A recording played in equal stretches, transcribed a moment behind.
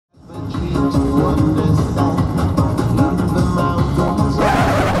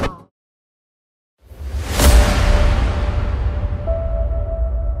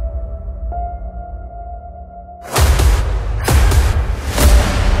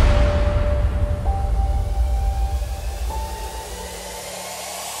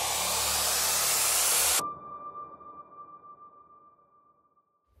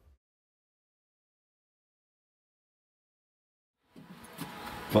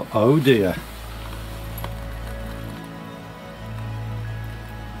But oh dear.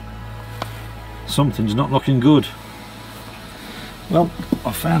 Something's not looking good. Well,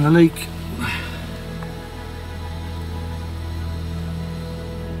 I found a leak.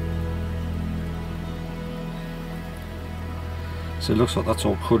 So it looks like that's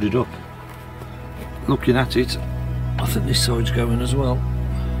all cruddied up. Looking at it, I think this side's going as well.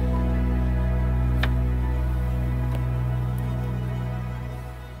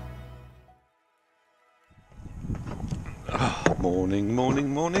 Morning,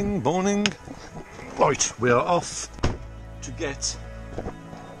 morning, morning, morning. Right, we are off to get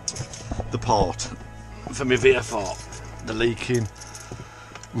the part for my VFR, the leaking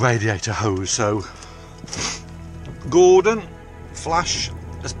radiator hose. So Gordon Flash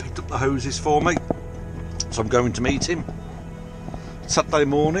has picked up the hoses for me, so I'm going to meet him. Saturday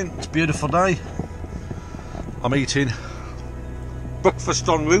morning, it's a beautiful day. I'm eating breakfast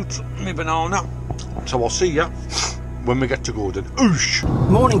en route, my banana, so I'll see you when we get to Gordon. Oosh!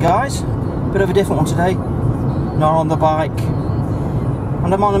 Morning guys, bit of a different one today. Not on the bike,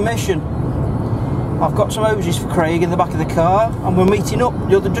 and I'm on a mission. I've got some hoses for Craig in the back of the car, and we're meeting up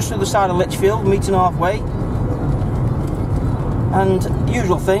just the other side of Lichfield, meeting halfway. And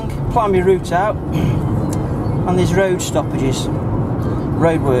usual thing, plan my route out, and there's road stoppages,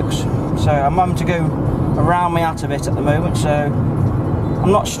 roadworks. So I'm having to go around me out a bit at the moment, so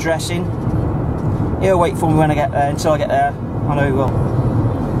I'm not stressing. He'll wait for me when I get there, until I get there, I know he will.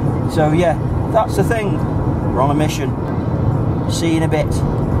 So yeah, that's the thing, we're on a mission. See you in a bit.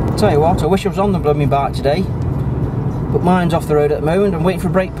 Tell you what, I wish I was on the blooming bike today, but mine's off the road at the moment. I'm waiting for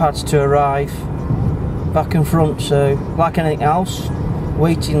brake pads to arrive, back and front, so like anything else,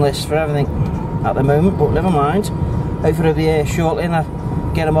 waiting list for everything at the moment, but never mind. Hopefully they'll be here shortly and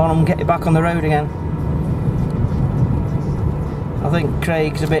I'll get them on and get it back on the road again. I think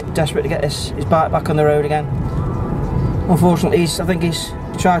Craig's a bit desperate to get his bike back on the road again. Unfortunately, I think he's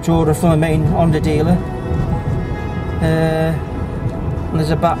tried to order from the main Honda dealer. And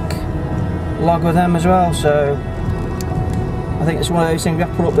there's a back log with them as well, so I think it's one of those things we have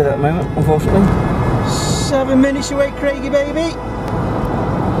to put up with at the moment, unfortunately. 7 minutes away, Craigie baby.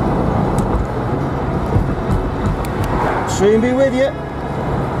 Soon be with you.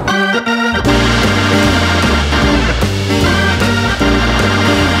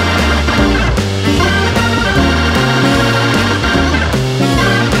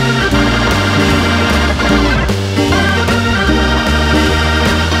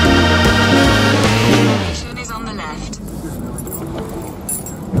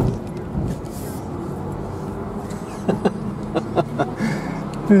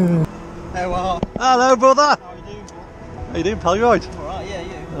 Hello, brother. How are you doing, Paul? How you doing, pal? You right? Alright, yeah,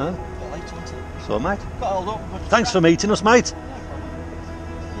 you. Huh? Bit late, wasn't it? So, mate. Got held up. Thanks for meeting us, mate. No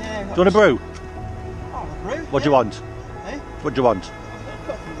problem. Yeah. Do you want a brew? Oh, a brew? What do you want? Eh? What do you want? I've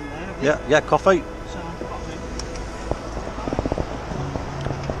got coffee in there, have you? Yeah, coffee. So, coffee.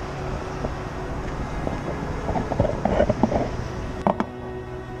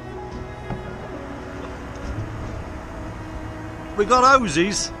 We got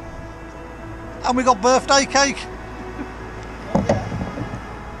hoses and we got birthday cake.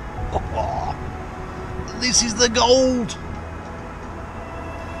 Oh, this is the gold.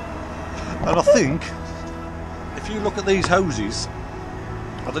 And I think if you look at these hoses,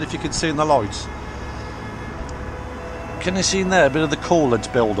 I don't know if you can see in the lights, can you see in there a bit of the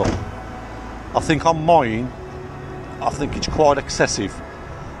coolant build up? I think on mine, I think it's quite excessive,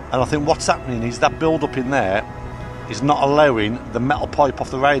 and I think what's happening is that build up in there is not allowing the metal pipe off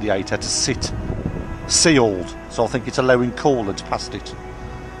the radiator to sit sealed, so I think it's allowing coolant past it.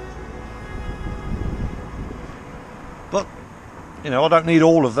 But you know, I don't need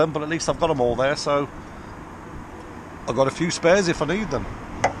all of them, but at least I've got them all there, so I've got a few spares if I need them.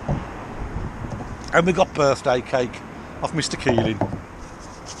 And we got birthday cake off Mr. Keeling.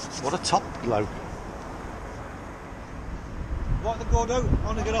 What a top bloke. Right, the Gordo,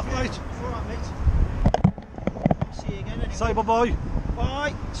 on to get off, mate. Alright, mate. See you again anyway. Say bye-bye.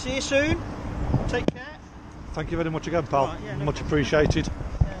 Bye. See you soon. Take care. Thank you very much again, pal. Right, yeah, no much problem. appreciated.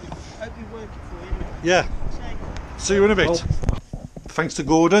 Hope you work it for you anyway. Yeah. Say. See you in a bit. Oh. Thanks to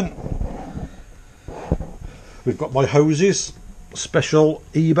Gordon. We've got my hoses, special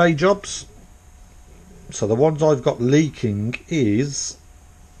eBay jobs. So the ones I've got leaking is...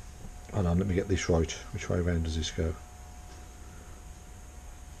 Hold on, let me get this right. Which way around does this go?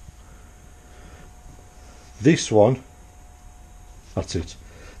 This one, that's it.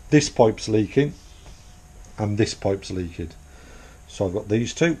 This pipe's leaking and this pipe's leaking. So I've got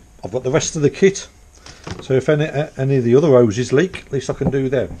these two. I've got the rest of the kit. So if any of the other hoses leak, at least I can do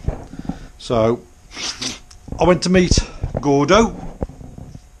them. So I went to meet Gordo,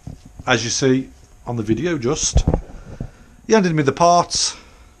 as you see on the video just. He handed me the parts,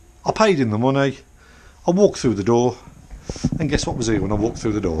 I paid him the money, I walked through the door, and guess what was here when I walked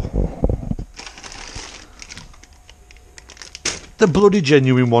through the door? The bloody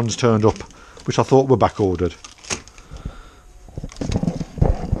genuine ones turned up, which I thought were back ordered.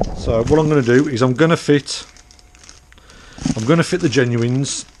 So what I'm going to do is I'm going to fit the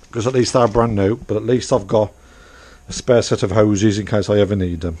genuines, because at least they're brand new, but at least I've got a spare set of hoses in case I ever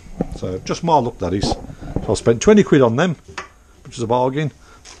need them. So just my luck, that is. So I spent 20 quid on them, which is a bargain,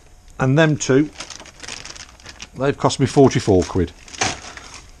 and them two, they've cost me 44 quid.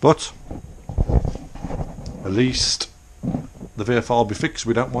 But at least the VFR will be fixed.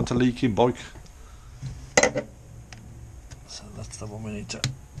 We don't want a leaking bike. So that's the one we need to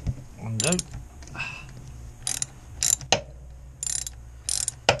undo.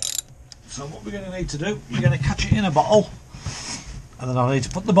 So what we're going to need to do, we're going to catch it in a bottle, and then I need to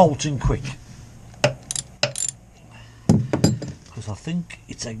put the bolt in quick, because I think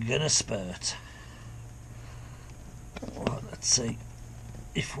it's gonna spurt. Right, let's see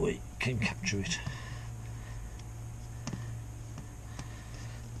if we can capture it.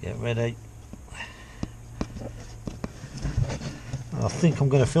 Get ready. And I think I'm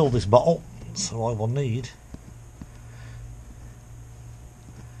going to fill this bottle, so I will need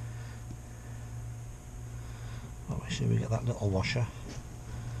make sure we get that little washer.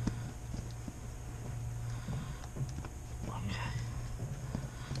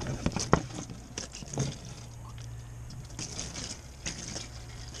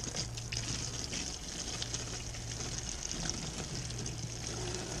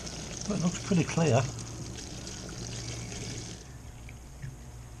 Well, it looks pretty clear.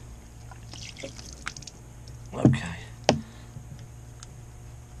 Okay,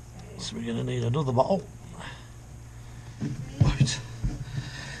 so we're going to need another bottle. Right,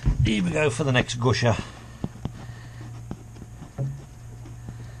 here we go for the next gusher.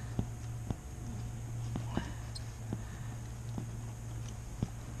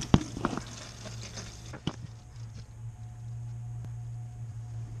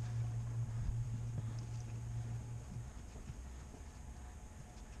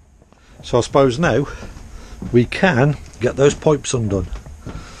 So I suppose now we can get those pipes undone.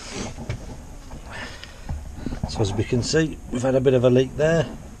 So as we can see, we've had a bit of a leak there,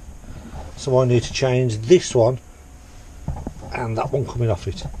 so I need to change this one and that one coming off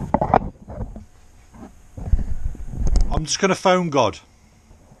it. I'm just going to phone God.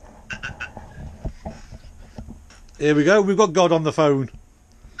 Here we go, we've got God on the phone.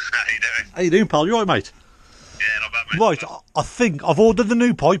 How you doing? How you doing, pal? You alright, mate? Yeah, not bad, mate. Right, I think I've ordered the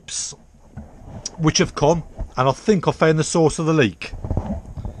new pipes, which have come, and I think I found the source of the leak. Righto.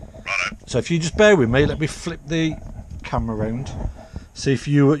 So if you just bear with me, let me flip the camera around, see if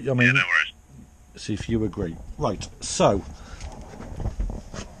you, Yeah, no worries. see if you agree. Right, so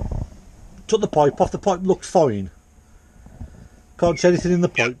took the pipe off. The pipe looked fine. Can't see anything in the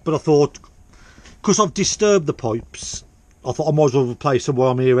pipe, but I thought, because I've disturbed the pipes, I thought I might as well replace them while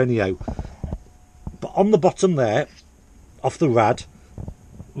I'm here anyhow. But on the bottom there, off the rad,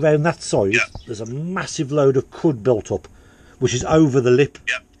 round that side, there's a massive load of crud built up, which is over the lip.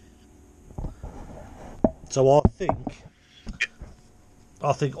 So I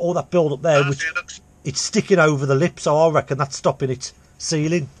think all that build up there, which it's sticking over the lip, so I reckon that's stopping it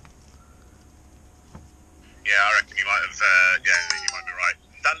sealing. Yeah, I reckon you might have. Yeah, you might be right.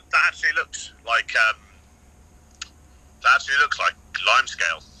 That actually looks like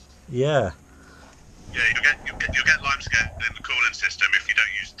limescale. Yeah. Yeah, you'll get limescale in the cooling system if you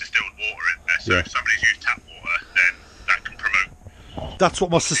don't use distilled water in there. So if somebody's used tap water, then that can promote. That's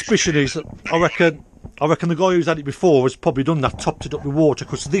what my suspicion is. I reckon the guy who's had it before has probably done that, topped it up with water,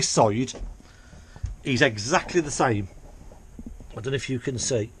 because this side is exactly the same. I don't know if you can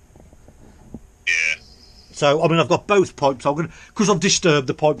see. Yeah. So I mean, I've got both pipes. I'm gonna, because I've disturbed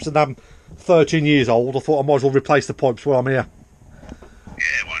the pipes and I'm 13 years old, I thought I might as well replace the pipes while I'm here.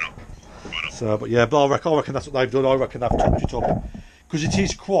 Yeah, why not? So, but yeah, but I reckon that's what they've done. I reckon they've topped it up, because it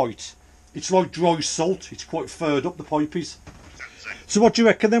is quite. It's like dry salt. It's quite furred up, the pipe is. So what do you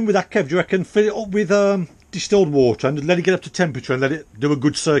reckon then with that, Kev? Do you reckon fill it up with distilled water and let it get up to temperature and let it do a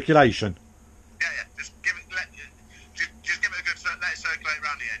good circulation? Yeah. Just give it a good let it circulate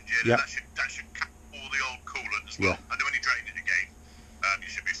around the engine. Yeah. And that should cap all the old coolant as well. And then when you drain it again, you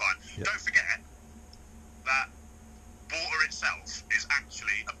should be fine. Yeah. Don't forget that water itself is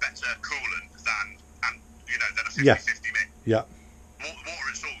actually a better coolant than a 50-50 mix. Yeah. Water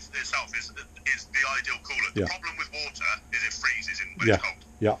itself is the ideal The problem with water is it freezes when it's cold.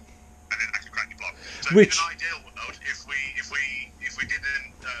 Yeah. And then that can crack your block. So Which, in an ideal world, if we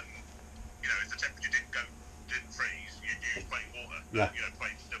didn't, if the temperature didn't freeze, you'd use plain water.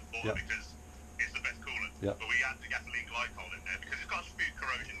 Plain distilled water because it's the best coolant. Yeah. But we add the ethylene glycol in there because it's got some food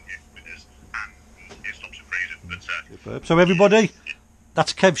corrosion with us and it stops it freezing. But so everybody,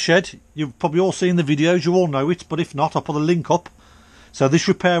 that's Kev's shed. You've probably all seen the videos, you all know it, but if not, I'll put a link up. So this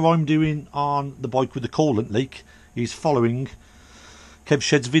repair I'm doing on the bike with the coolant leak is following Kev's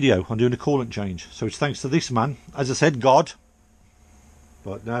shed's video on doing a coolant change. So it's thanks to this man, as I said, God.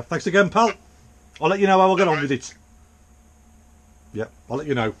 But thanks again, pal. I'll let you know how I get on with it. Yeah, I'll let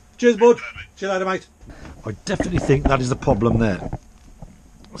you know. Cheers, bud. See you later, mate. I definitely think that is the problem there.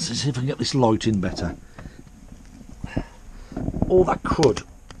 Let's see if I can get this light in better. All that crud,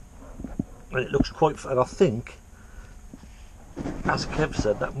 and it looks quite, and I think, as Kev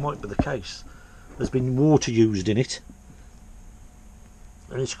said, that might be the case. There's been water used in it,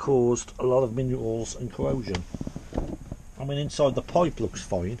 and it's caused a lot of minerals and corrosion. I mean, inside the pipe looks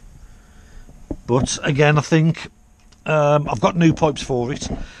fine, but again, I think I've got new pipes for it.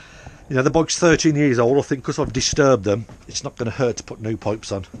 You know, the bike's 13 years old. I think because I've disturbed them, it's not going to hurt to put new pipes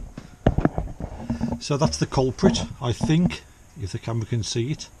on. So that's the culprit, I think, if the camera can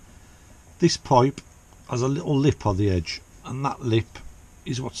see it. This pipe has a little lip on the edge, and that lip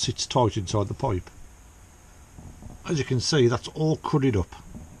is what sits tight inside the pipe. As you can see, that's all crudded up,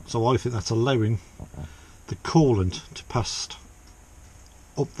 so I think that's allowing the coolant to pass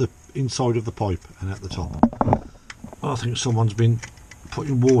up the inside of the pipe and out the top. I think someone's been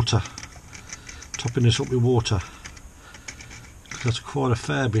putting water, topping this up with water. That's quite a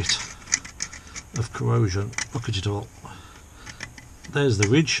fair bit of corrosion. Look at it all. There's the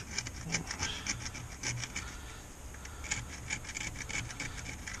ridge.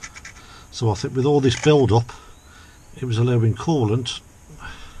 So I think with all this build up, it was allowing coolant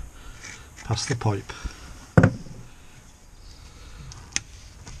past the pipe.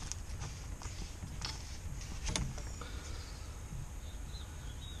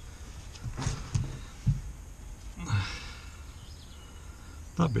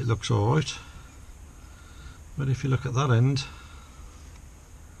 That bit looks alright, but if you look at that end,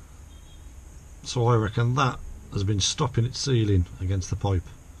 so I reckon that has been stopping it sealing against the pipe.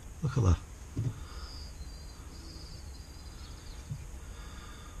 Look at that.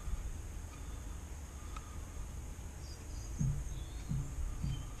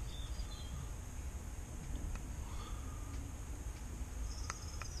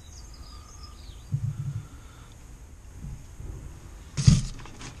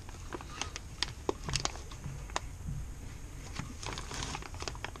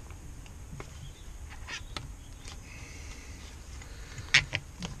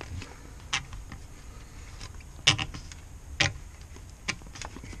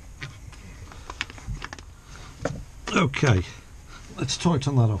 Okay, let's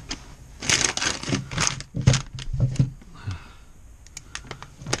tighten that up.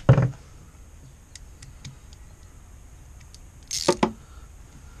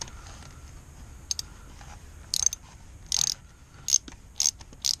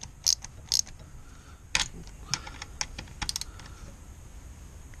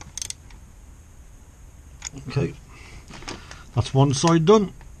 Okay, that's one side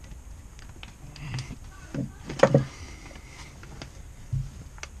done.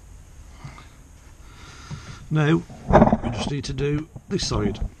 Now we just need to do this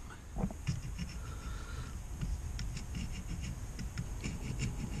side.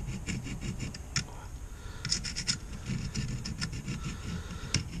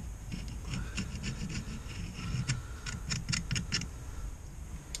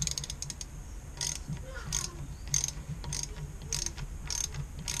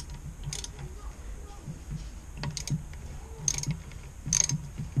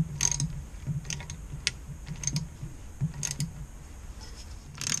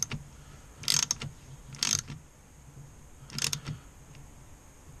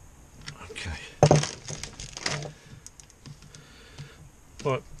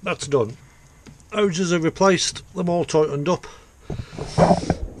 Right, that's done. Hoses are replaced, them all tightened up.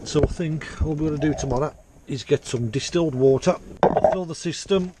 So I think all we're going to do tomorrow is get some distilled water, fill the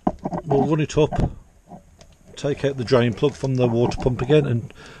system, we'll run it up, take out the drain plug from the water pump again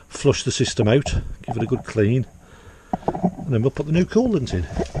and flush the system out, give it a good clean, and then we'll put the new coolant in.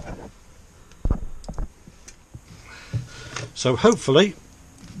 So hopefully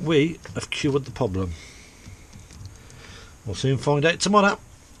we have cured the problem. We'll soon find out tomorrow.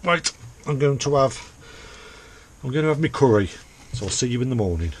 Right, I'm going to have my curry, so I'll see you in the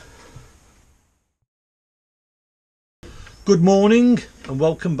morning. Good morning and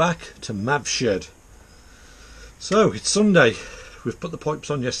welcome back to Mav Shed. So it's Sunday, we've put the pipes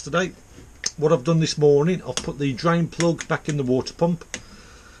on yesterday. What I've done this morning, I've put the drain plug back in the water pump.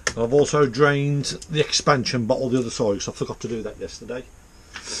 I've also drained the expansion bottle the other side because I forgot to do that yesterday.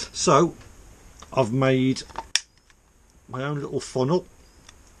 So I've made my own little funnel.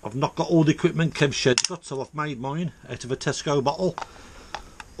 I've not got all the equipment Kev Shed's got, so I've made mine out of a Tesco bottle.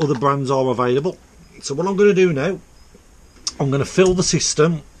 Other brands are available. So what I'm going to do now, I'm going to fill the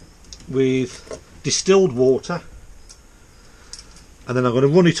system with distilled water, and then I'm going to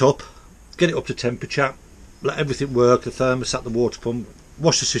run it up, get it up to temperature, let everything work, the thermostat, the water pump,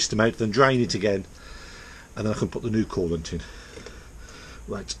 wash the system out, then drain it again, and then I can put the new coolant in.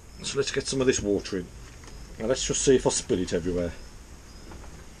 Right, so let's get some of this water in. Now let's just see if I spill it everywhere.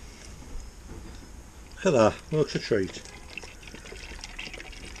 Look at that, what a treat.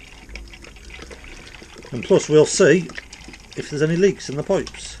 And plus we'll see if there's any leaks in the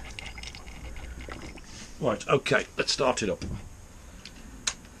pipes. Right, okay, let's start it up.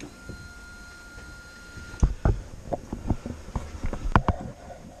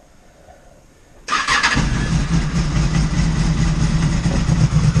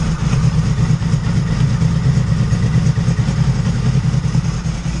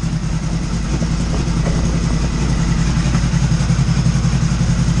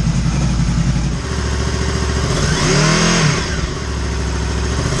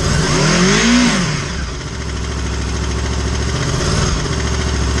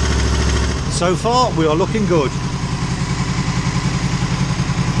 So far we are looking good.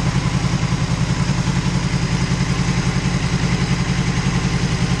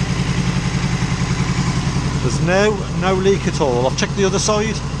 There's no leak at all. I've checked the other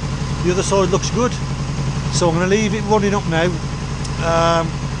side. The other side looks good. So I'm going to leave it running up now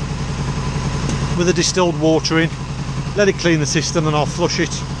with the distilled water in. Let it clean the system and I'll flush it.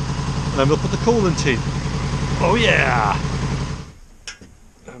 And then we'll put the coolant in. Oh yeah!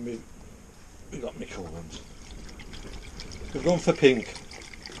 We got my coolant. We've gone for pink.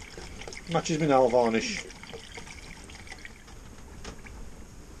 Matches my nail varnish.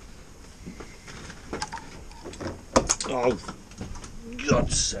 Oh,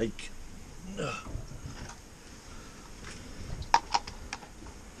 God's sake.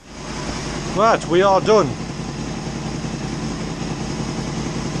 Right, we are done.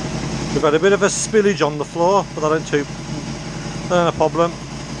 We've had a bit of a spillage on the floor, but that ain't a problem.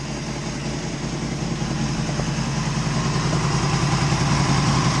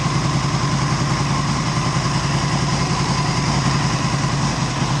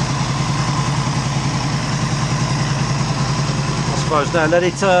 Now let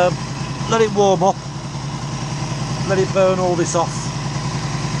it warm up, let it burn all this off.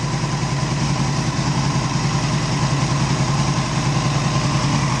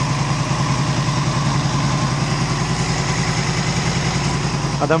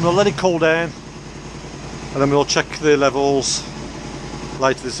 And then we'll let it cool down, and then we'll check the levels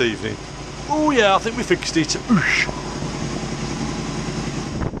later this evening. Oh yeah, I think we fixed it. Oosh.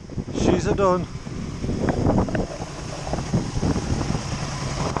 She's a done.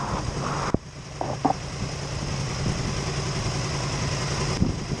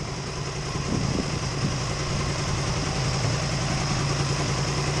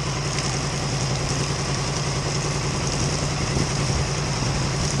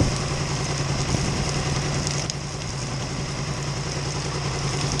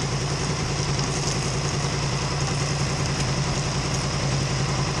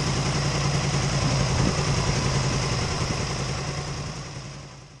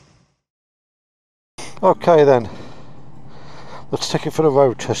 Okay then, let's take it for a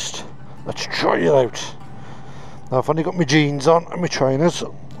road test. Let's try it out. Now I've only got my jeans on and my trainers.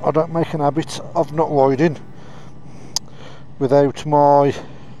 I don't make an habit of not riding without my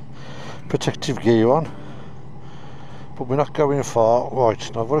protective gear on, but we're not going far.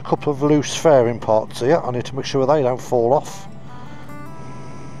 Right, now I've got a couple of loose fairing parts here. I need to make sure they don't fall off.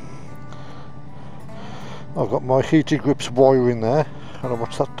 I've got my heated grips wire in there, and I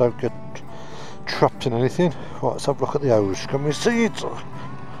watch that don't get trapped in anything. Right, let's have a look at the hose. Can we see it?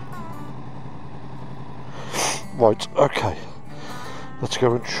 Right, okay. Let's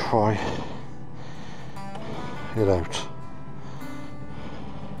go and try it out.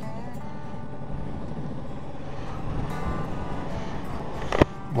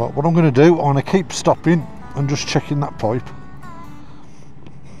 Right, what I'm going to do, I'm going to keep stopping and just checking that pipe,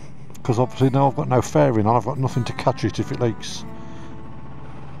 because obviously now I've got no fairing on, I've got nothing to catch it if it leaks.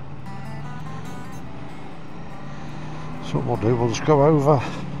 So what we'll do, we'll just go over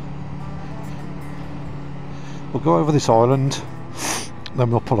We'll go over this island,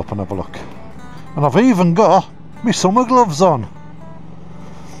 then we'll pull up and have a look. And I've even got my summer gloves on.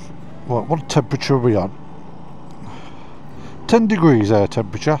 What temperature are we on? 10 degrees air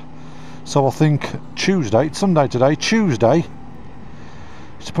temperature. So I think Tuesday, it's Sunday today, Tuesday,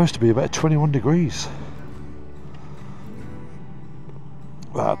 it's supposed to be about 21 degrees.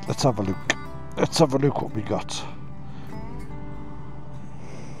 Right, let's have a look. Let's have a look what we got.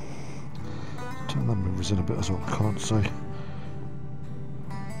 Turn the mirrors in a bit as well, I can't see.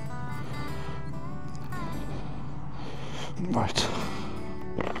 Right.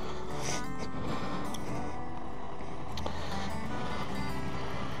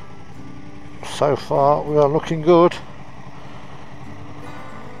 So far we are looking good.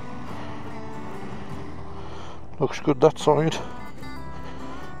 Looks good that side.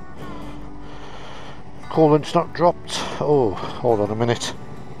 Coolant's not dropped. Oh, hold on a minute.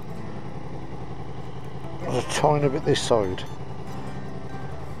 There's a tiny bit this side.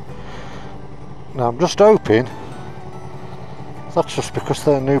 Now I'm just hoping that's just because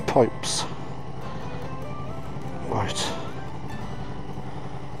they're new pipes. Right.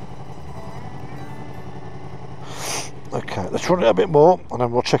 Okay, let's run it a bit more and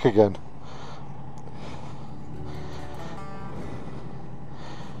then we'll check again.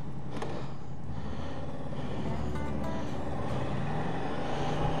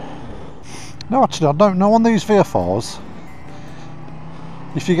 No, actually I don't know on these VFRs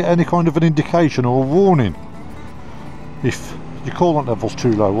if you get any kind of an indication or a warning if your coolant level's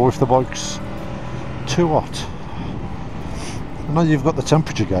too low or if the bike's too hot. I know you've got the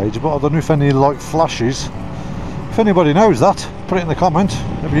temperature gauge, but I don't know if any light flashes. If anybody knows that, put it in the comment.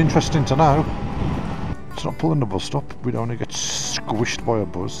 It'd be interesting to know. It's not pulling the bus stop. We don't want to get squished by a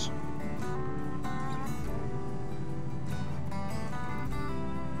bus.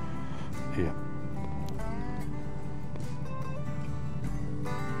 Yeah.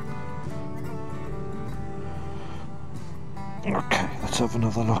 Okay, let's have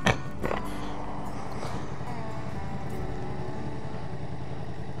another look.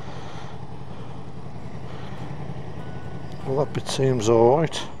 Well, that bit seems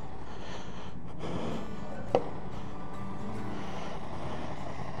alright.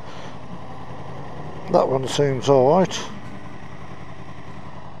 That one seems alright.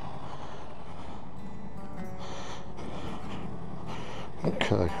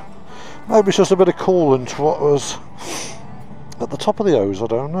 Okay. Maybe it's just a bit of coolant what was at the top of the hose, I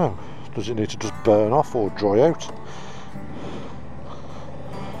don't know. Does it need to just burn off or dry out?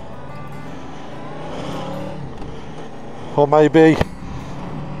 Or maybe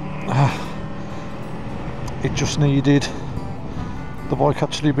it just needed the bike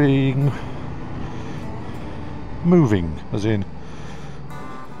actually being moving, as in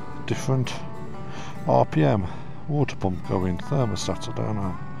different RPM, water pump going, thermostat, I don't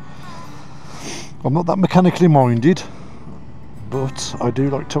know. I'm not that mechanically minded, but I do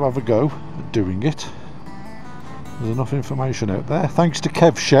like to have a go at doing it. There's enough information out there, thanks to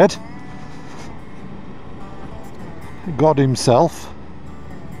Kev Shed, God himself.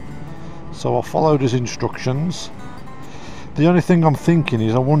 So I followed his instructions. The only thing I'm thinking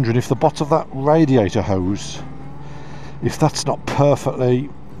is I'm wondering if the bottom of that radiator hose, if that's not perfectly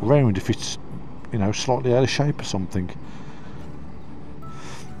round, if it's, you know, slightly out of shape or something.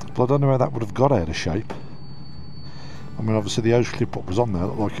 But I don't know how that would have got out of shape. I mean, obviously the hose clip what was on there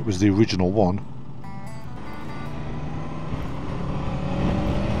looked like it was the original one.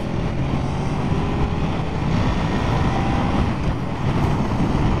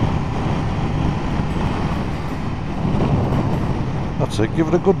 That's it, give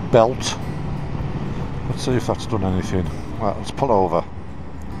it a good belt. Let's see if that's done anything. Right, let's pull over.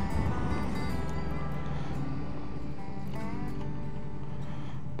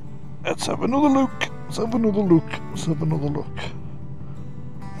 Let's have another look. Let's have another look. Let's have another look.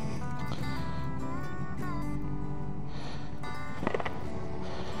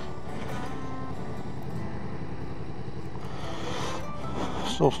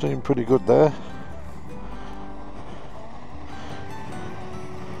 Still staying pretty good there.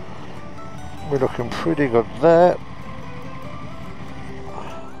 We're looking pretty good there.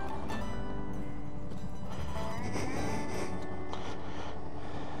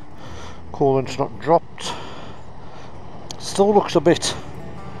 Coolant's not dropped. Still looks a bit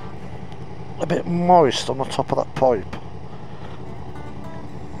moist on the top of that pipe.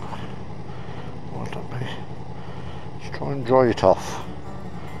 Let me just try and dry it off.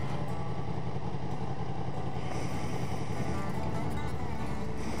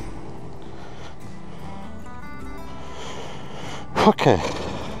 Okay,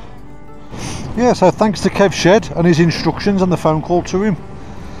 Yeah, so thanks to Kev Shed and his instructions and the phone call to him,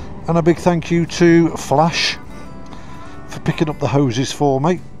 and a big thank you to Flash for picking up the hoses for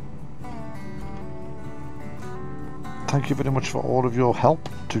me. Thank you very much for all of your help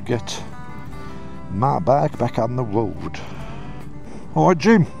to get my bike back on the road. Alright,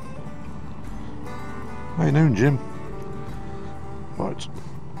 Jim. How you doing, Jim? Right,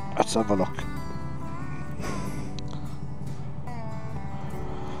 let's have a look.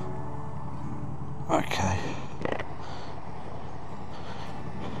 Okay.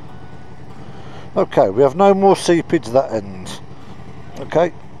 Okay, we have no more seepage that end.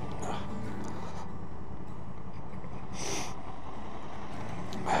 Okay.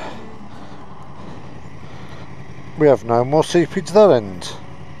 We have no more seepage that end.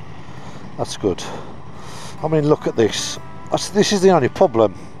 That's good. I mean, look at this. This is the only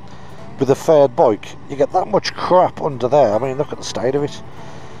problem with a fared bike. You get that much crap under there. I mean, look at the state of it.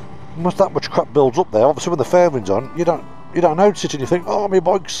 That much crap builds up there. Obviously, when the fairing's on, you don't notice it, and you think, oh, my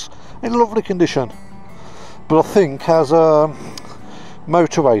bike's in lovely condition. But I think, as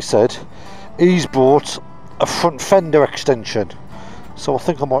Motourev said, he's bought a front fender extension. So I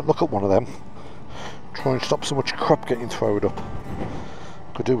think I might look at one of them. Try and stop so much crap getting thrown up.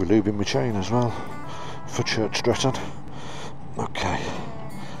 Could do with lubing my chain as well for Church Stretton. Okay.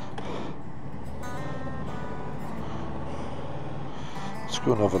 Let's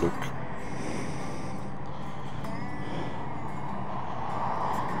go and have a look.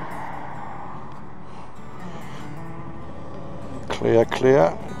 Clear,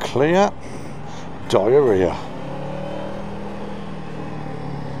 clear, clear. Diarrhea.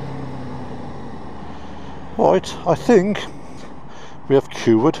 Right, I think we have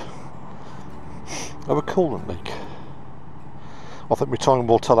cured our coolant leak. I think my time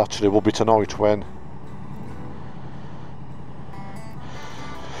will tell actually will be tonight when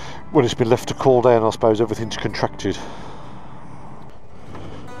it's been left to cool down. I suppose everything's contracted.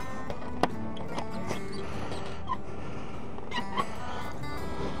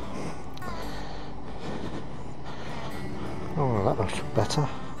 Oh, that looks better.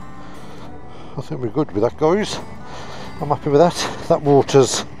 I think we're good with that, guys. I'm happy with that. That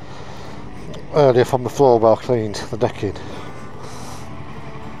water's earlier from the floor well cleaned, the decking.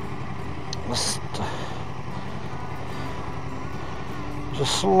 There's a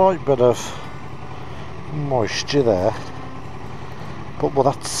slight bit of moisture there, but will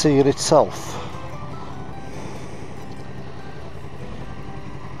that seal itself?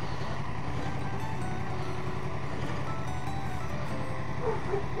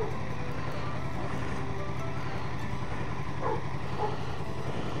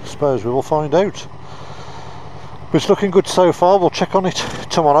 Suppose we will find out. But it's looking good so far. We'll check on it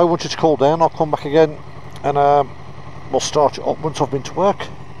tomorrow once it's cooled down. I'll come back again and we'll start it up once I've been to work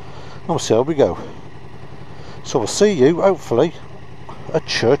and we'll see how we go. So we'll see you hopefully at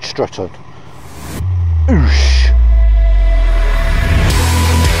Church Stretton. Oosh.